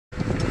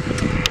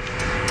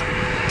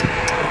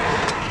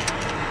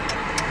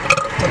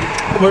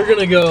We're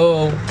gonna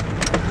go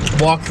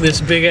walk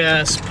this big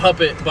ass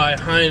puppet by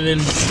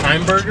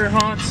Heimberger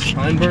haunts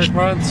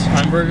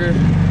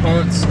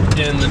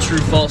in the True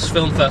False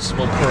Film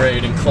Festival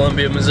parade in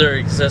Columbia,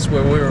 Missouri, because that's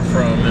where we were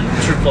from,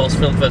 and True False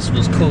Film Festival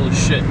is cool as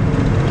shit.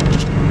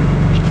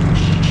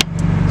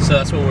 So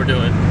that's what we're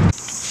doing.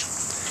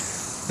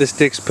 This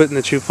Dick's putting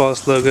the True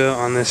False logo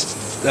on this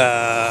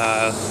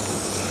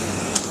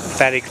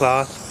fatty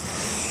cloth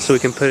so we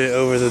can put it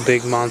over the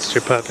big monster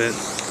puppet.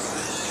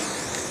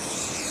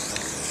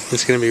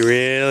 It's gonna be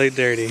really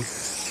dirty. I'm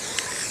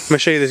gonna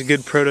show you this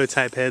good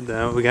prototype head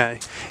though. You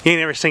ain't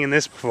never seen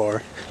this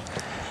before.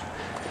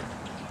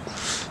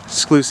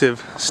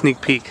 Exclusive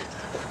sneak peek.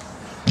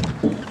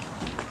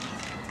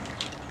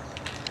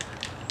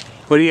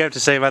 What do you have to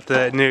say about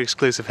the new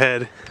exclusive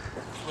head?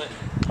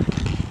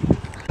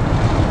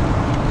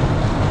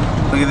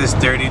 Look at this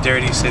dirty,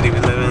 dirty city we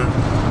live in.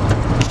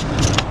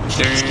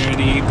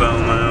 Dirty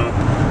Bomo.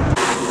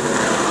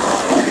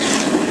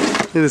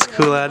 Look at this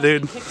cool out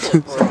dude.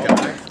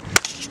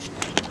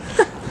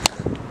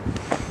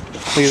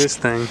 Look at this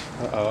thing.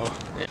 Uh-oh.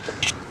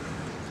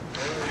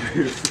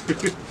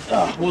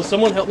 Will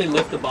someone help me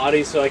lift the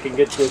body so I can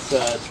get this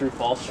True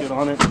False shit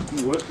on it?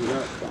 What?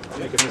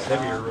 Making this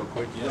heavier real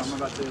quick, yes.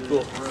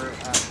 Cool.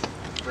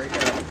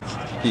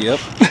 Yep.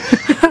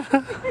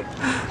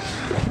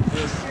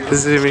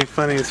 This is gonna be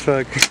funny as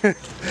fuck.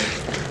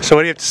 So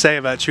what do you have to say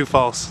about True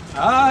False?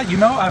 You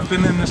know, I've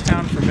been in this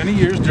town for many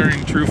years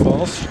during True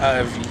False.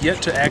 I've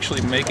yet to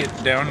actually make it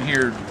down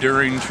here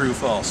during True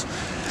False.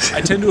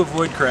 I tend to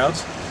avoid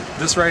crowds.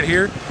 This right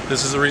here,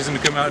 this is the reason to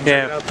come out and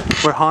check it out.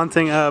 We're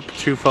haunting up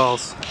True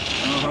False.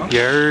 You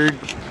heard?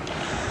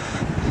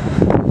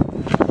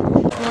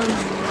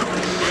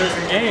 There's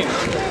a gang.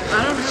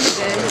 I don't have a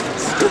gang.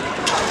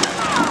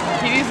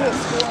 He's at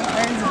school and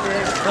earns a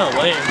bit. Oh,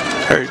 lame.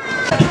 Heard.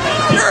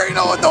 You already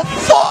know what the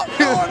fuck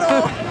going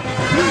on!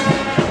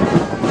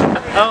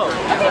 Oh.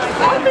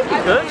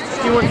 Good?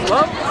 You want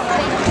love?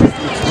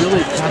 It's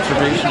really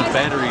conservation of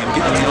battery and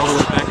getting me all the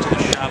way back to the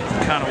shop.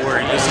 I'm kind of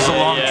worried. This is a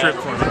long trip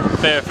for me.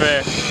 Fair,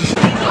 fair.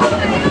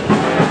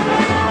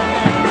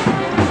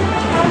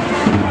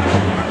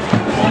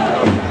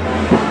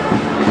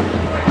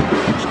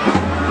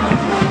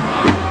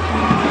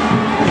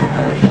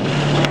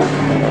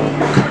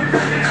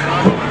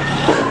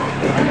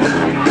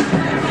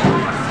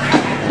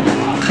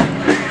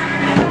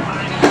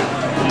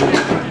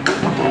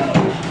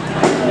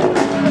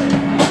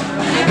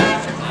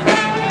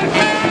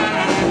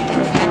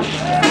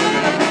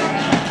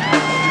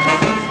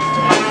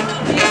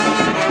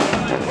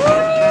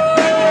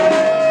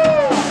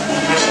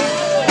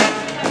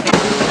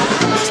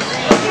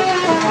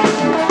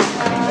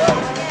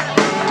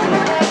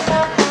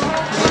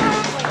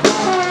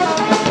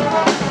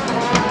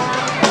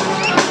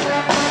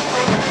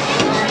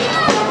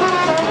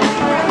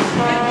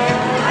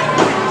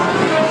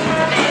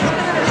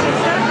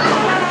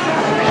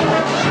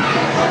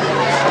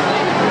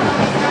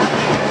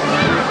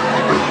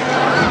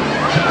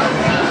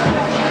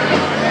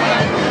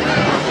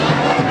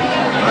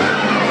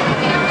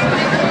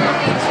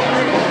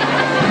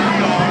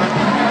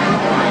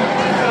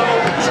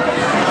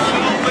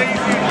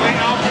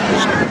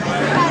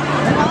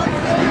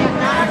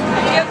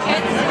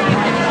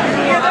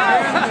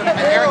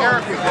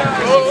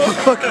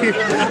 Fuck you.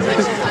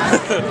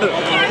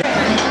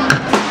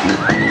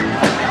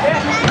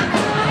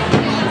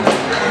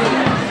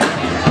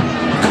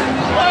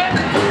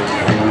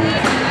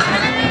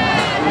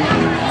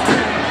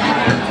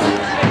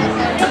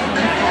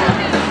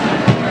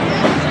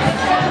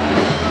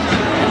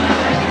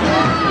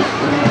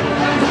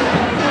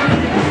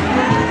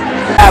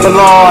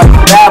 Babylon,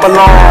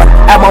 Babylon.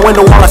 At my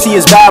window, all I see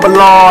is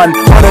Babylon.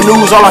 On the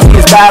news, all I see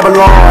is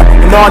Babylon.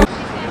 And on